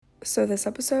So this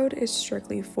episode is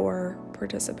strictly for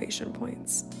participation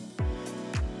points.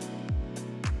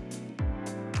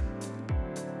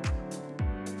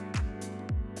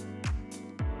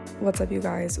 What's up, you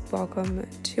guys? Welcome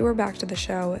to or back to the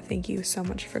show. Thank you so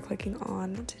much for clicking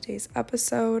on today's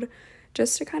episode.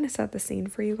 Just to kind of set the scene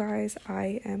for you guys,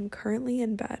 I am currently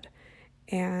in bed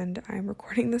and I'm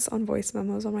recording this on voice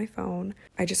memos on my phone.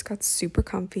 I just got super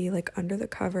comfy, like under the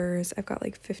covers. I've got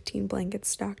like 15 blankets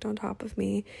stacked on top of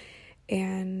me,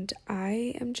 and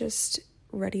I am just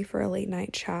ready for a late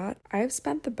night chat. I've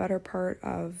spent the better part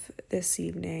of this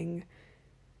evening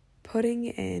putting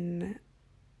in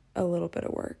a little bit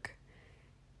of work,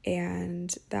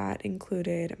 and that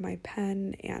included my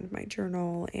pen and my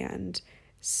journal and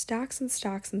stacks and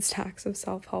stacks and stacks of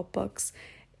self-help books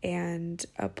and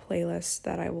a playlist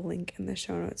that I will link in the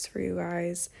show notes for you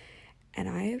guys. And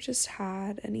I have just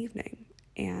had an evening,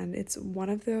 and it's one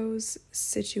of those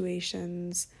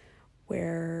situations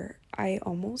where I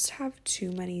almost have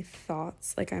too many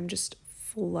thoughts. Like, I'm just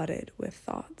flooded with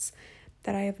thoughts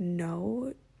that I have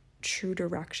no true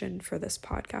direction for this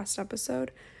podcast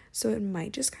episode. So it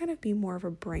might just kind of be more of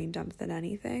a brain dump than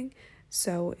anything.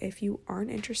 So if you aren't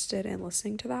interested in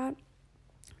listening to that,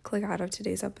 click out of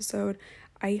today's episode.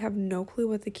 I have no clue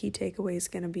what the key takeaway is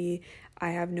going to be. I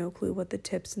have no clue what the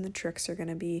tips and the tricks are going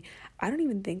to be. I don't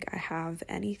even think I have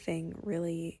anything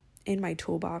really in my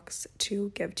toolbox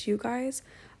to give to you guys,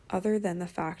 other than the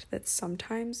fact that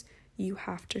sometimes you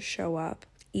have to show up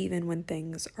even when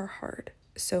things are hard.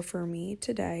 So for me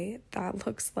today, that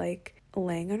looks like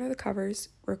laying under the covers,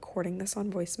 recording this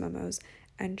on voice memos,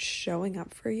 and showing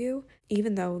up for you,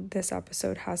 even though this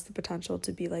episode has the potential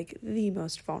to be like the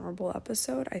most vulnerable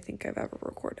episode I think I've ever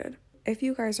recorded. If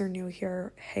you guys are new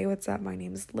here, hey, what's up? My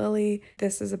name is Lily.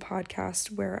 This is a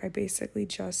podcast where I basically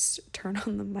just turn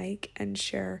on the mic and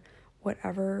share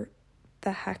whatever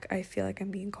the heck I feel like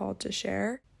I'm being called to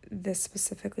share. This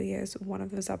specifically is one of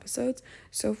those episodes.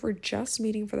 So if we're just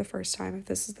meeting for the first time, if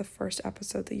this is the first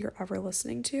episode that you're ever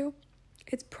listening to,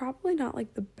 it's probably not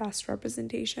like the best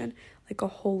representation, like a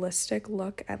holistic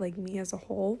look at like me as a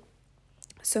whole.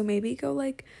 So maybe go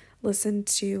like listen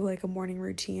to like a morning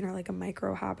routine or like a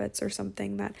micro habits or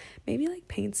something that maybe like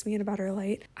paints me in a better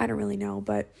light. I don't really know,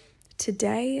 but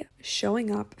today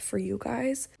showing up for you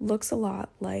guys looks a lot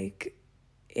like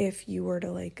if you were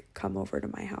to like come over to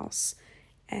my house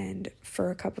and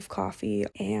for a cup of coffee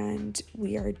and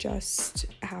we are just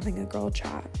having a girl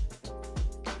chat.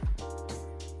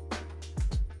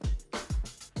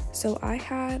 So I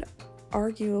had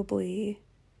arguably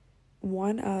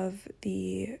one of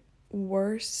the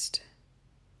worst,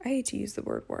 I hate to use the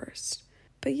word worst,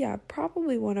 but yeah,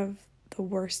 probably one of the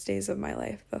worst days of my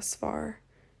life thus far,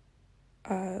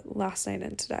 last night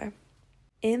and today.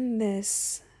 In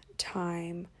this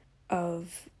time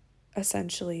of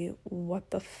essentially what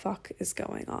the fuck is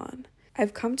going on,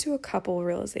 I've come to a couple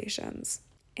realizations,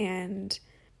 and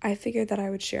I figured that I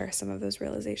would share some of those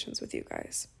realizations with you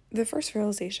guys. The first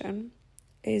realization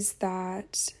is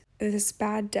that this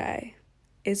bad day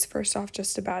is first off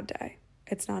just a bad day.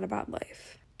 It's not a bad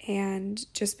life. And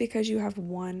just because you have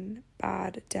one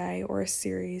bad day or a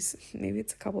series, maybe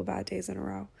it's a couple bad days in a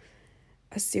row,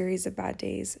 a series of bad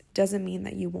days, doesn't mean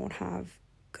that you won't have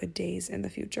good days in the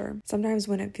future. Sometimes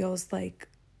when it feels like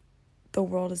the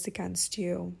world is against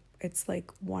you, it's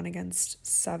like 1 against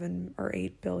 7 or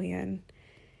 8 billion.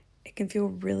 It can feel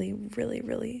really, really,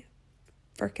 really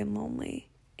freaking lonely.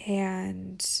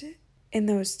 And in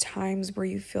those times where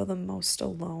you feel the most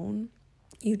alone,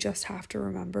 you just have to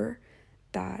remember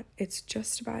that it's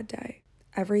just a bad day.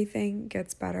 Everything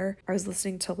gets better. I was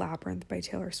listening to Labyrinth by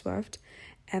Taylor Swift,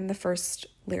 and the first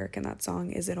lyric in that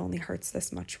song is, "It only hurts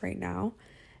this much right now."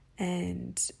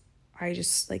 And I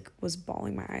just like was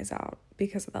bawling my eyes out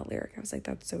because of that lyric. I was like,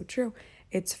 that's so true.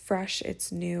 It's fresh,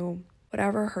 it's new.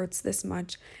 Whatever hurts this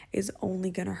much is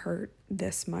only gonna hurt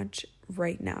this much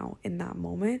right now in that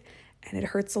moment. And it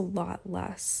hurts a lot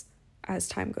less as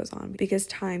time goes on because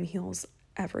time heals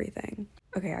everything.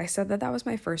 Okay, I said that was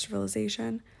my first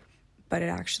realization, but it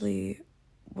actually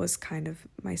was kind of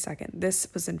my second.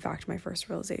 This was in fact my first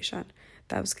realization.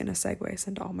 That was gonna segue us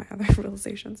into all my other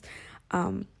realizations.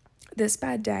 This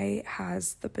bad day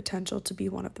has the potential to be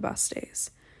one of the best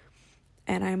days.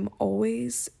 And I'm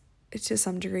always, to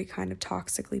some degree, kind of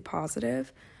toxically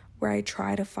positive, where I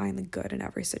try to find the good in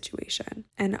every situation.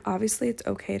 And obviously it's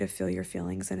okay to feel your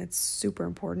feelings, and it's super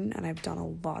important, and I've done a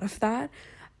lot of that.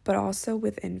 But also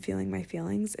within feeling my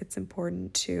feelings, it's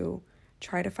important to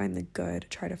try to find the good,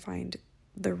 try to find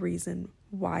the reason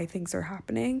why things are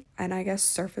happening. And I guess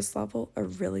surface level, a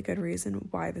really good reason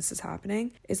why this is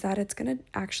happening is that it's going to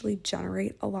actually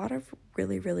generate a lot of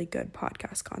really, really good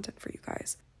podcast content for you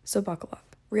guys. So buckle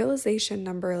up. Realization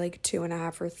number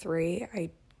 2.5 or 3, I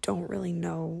don't really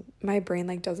know. My brain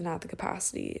doesn't have the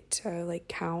capacity to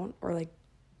count or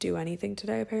do anything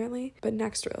today apparently. But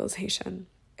next realization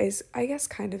is, I guess,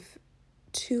 kind of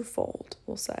twofold,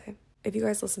 we'll say. If you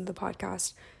guys listen to the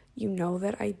podcast, you know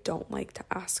that I don't like to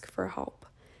ask for help.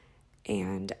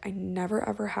 And I never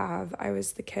ever have. I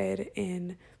was the kid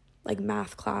in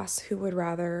math class who would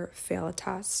rather fail a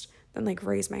test than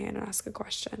raise my hand and ask a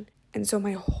question. And so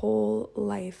my whole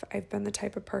life, I've been the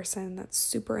type of person that's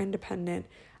super independent.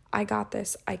 I got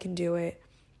this. I can do it.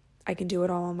 I can do it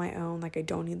all on my own. I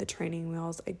don't need the training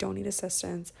wheels. I don't need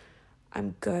assistance.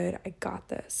 I'm good. I got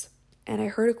this. And I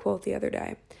heard a quote the other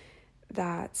day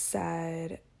that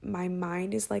said, my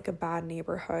mind is like a bad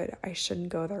neighborhood. I shouldn't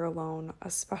go there alone,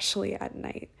 especially at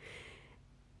night.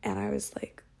 And I was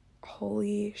like,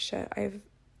 holy shit,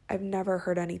 I've never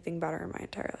heard anything better in my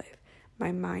entire life.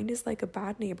 My mind is like a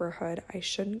bad neighborhood. I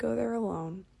shouldn't go there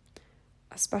alone,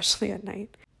 especially at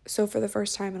night. So for the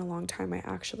first time in a long time, I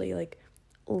actually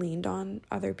leaned on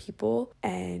other people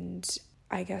and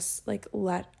I guess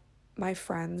let my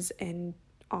friends in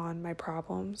on my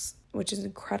problems, which is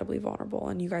incredibly vulnerable.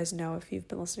 And you guys know, if you've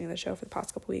been listening to the show for the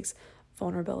past couple weeks,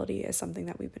 vulnerability is something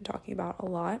that we've been talking about a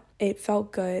lot. It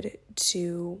felt good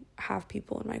to have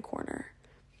people in my corner,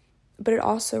 but it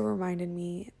also reminded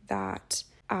me that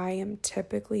I am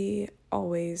typically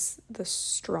always the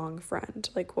strong friend,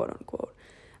 quote unquote.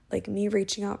 Me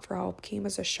reaching out for help came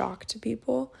as a shock to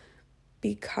people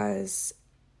because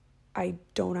I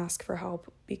don't ask for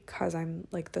help because I'm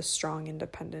the strong,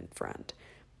 independent friend.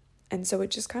 And so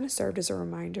it just kind of served as a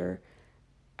reminder,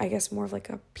 I guess more of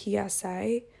a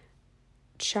PSA,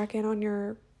 check in on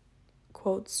your,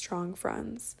 quote, strong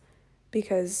friends,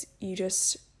 because you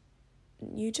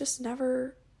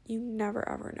never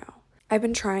ever know. I've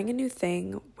been trying a new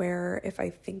thing where if I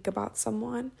think about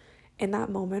someone, in that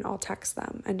moment, I'll text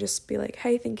them and just be like,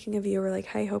 hey, thinking of you, or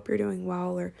hey, hope you're doing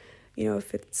well, or,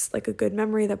 if it's a good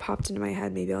memory that popped into my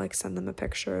head, maybe I'll send them a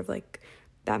picture of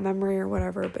that memory or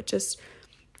whatever. But just,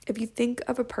 if you think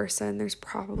of a person, there's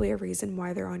probably a reason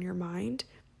why they're on your mind.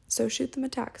 So shoot them a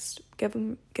text, give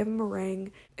them a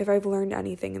ring. If I've learned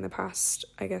anything in the past,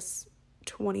 I guess,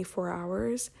 24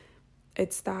 hours,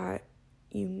 it's that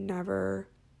you never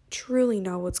truly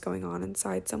know what's going on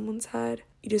inside someone's head.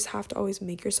 You just have to always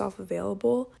make yourself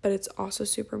available. But it's also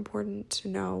super important to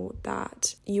know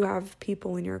that you have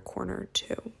people in your corner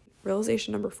too.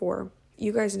 Realization number 4.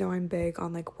 You guys know I'm big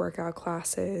on workout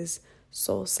classes,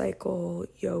 Soul Cycle,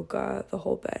 yoga, the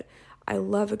whole bit. I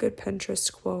love a good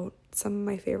Pinterest quote. Some of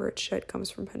my favorite shit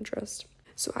comes from Pinterest.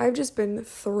 So I've just been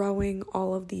throwing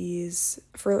all of these,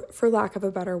 for lack of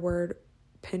a better word,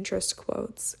 Pinterest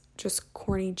quotes, just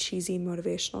corny, cheesy,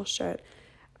 motivational shit.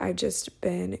 I've just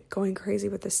been going crazy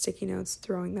with the sticky notes,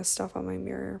 throwing this stuff on my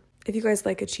mirror. If you guys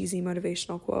like a cheesy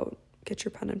motivational quote, get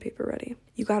your pen and paper ready.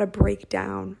 You gotta break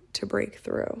down to break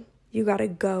through. You gotta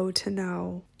go to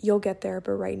know. You'll get there,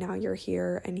 but right now you're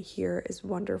here, and here is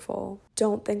wonderful.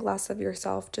 Don't think less of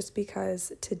yourself just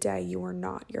because today you are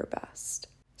not your best.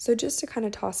 So just to kind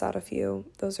of toss out a few,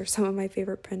 those are some of my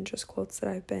favorite Pinterest quotes that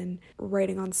I've been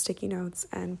writing on sticky notes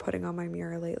and putting on my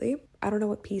mirror lately. I don't know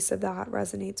what piece of that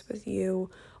resonates with you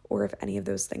or if any of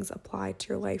those things apply to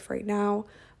your life right now,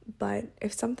 but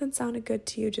if something sounded good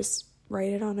to you, just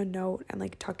write it on a note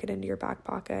and tuck it into your back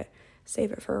pocket.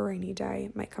 Save it for a rainy day.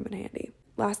 It might come in handy.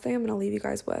 Last thing I'm going to leave you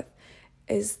guys with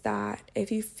is that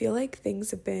if you feel like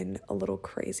things have been a little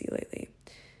crazy lately,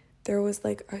 there was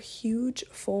a huge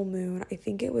full moon. I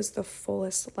think it was the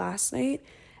fullest last night.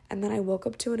 And then I woke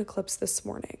up to an eclipse this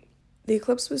morning. The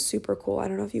eclipse was super cool. I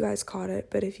don't know if you guys caught it,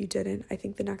 but if you didn't, I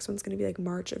think the next one's going to be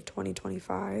March of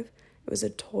 2025. It was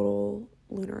a total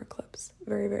lunar eclipse.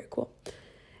 Very, very cool.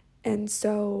 And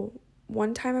so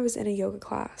one time I was in a yoga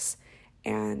class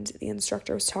and the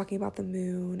instructor was talking about the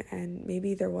moon, and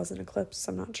maybe there was an eclipse,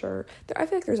 I'm not sure. I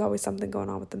feel like there's always something going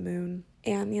on with the moon.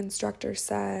 And the instructor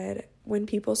said, when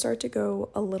people start to go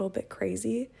a little bit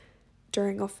crazy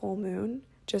during a full moon,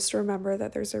 just remember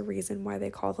that there's a reason why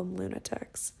they call them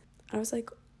lunatics. And I was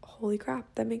like, holy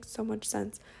crap, that makes so much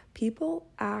sense. People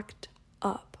act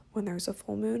up when there's a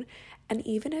full moon. And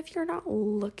even if you're not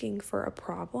looking for a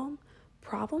problem,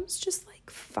 problems just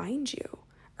find you.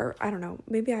 Or I don't know,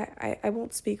 maybe I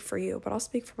won't speak for you, but I'll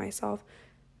speak for myself.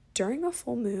 During a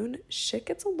full moon, shit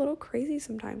gets a little crazy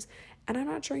sometimes. And I'm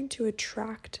not trying to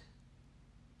attract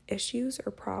issues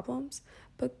or problems,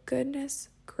 but goodness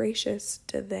gracious,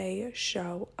 do they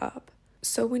show up.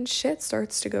 So when shit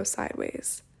starts to go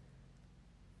sideways,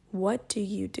 what do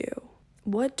you do?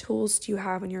 What tools do you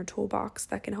have in your toolbox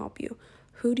that can help you?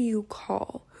 Who do you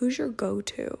call? Who's your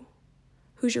go-to?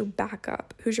 Who's your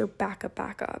backup? Who's your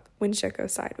backup when shit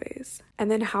goes sideways?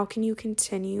 And then how can you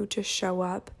continue to show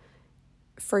up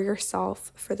for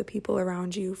yourself, for the people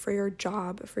around you, for your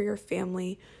job, for your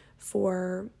family,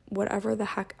 for whatever the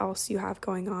heck else you have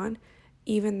going on,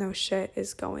 even though shit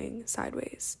is going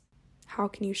sideways? How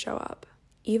can you show up?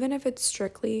 Even if it's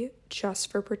strictly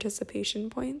just for participation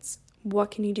points,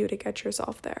 what can you do to get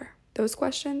yourself there? Those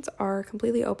questions are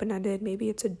completely open-ended. Maybe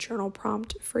it's a journal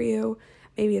prompt for you.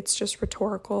 Maybe it's just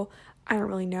rhetorical. I don't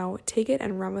really know. Take it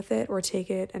and run with it, or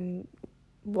take it and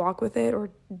walk with it,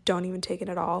 or don't even take it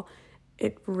at all.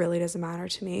 It really doesn't matter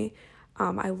to me.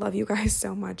 I love you guys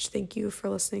so much. Thank you for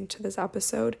listening to this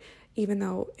episode, even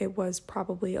though it was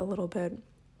probably a little bit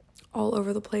all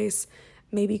over the place,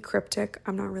 maybe cryptic.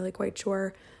 I'm not really quite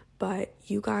sure, but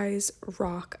you guys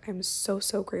rock. I'm so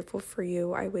grateful for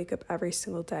you. I wake up every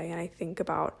single day and I think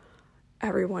about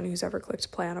everyone who's ever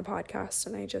clicked play on a podcast,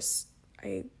 and I'm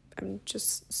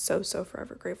just so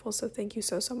forever grateful. So thank you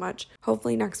so much.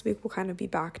 Hopefully next week we'll kind of be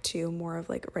back to more of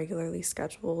like regularly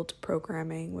scheduled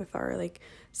programming with our like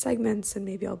segments, and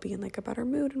maybe I'll be in like a better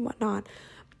mood and whatnot.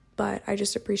 But I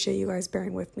just appreciate you guys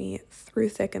bearing with me through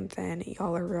thick and thin.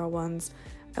 Y'all are real ones.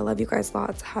 I love you guys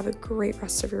lots. Have a great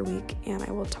rest of your week, and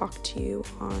I will talk to you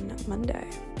on Monday.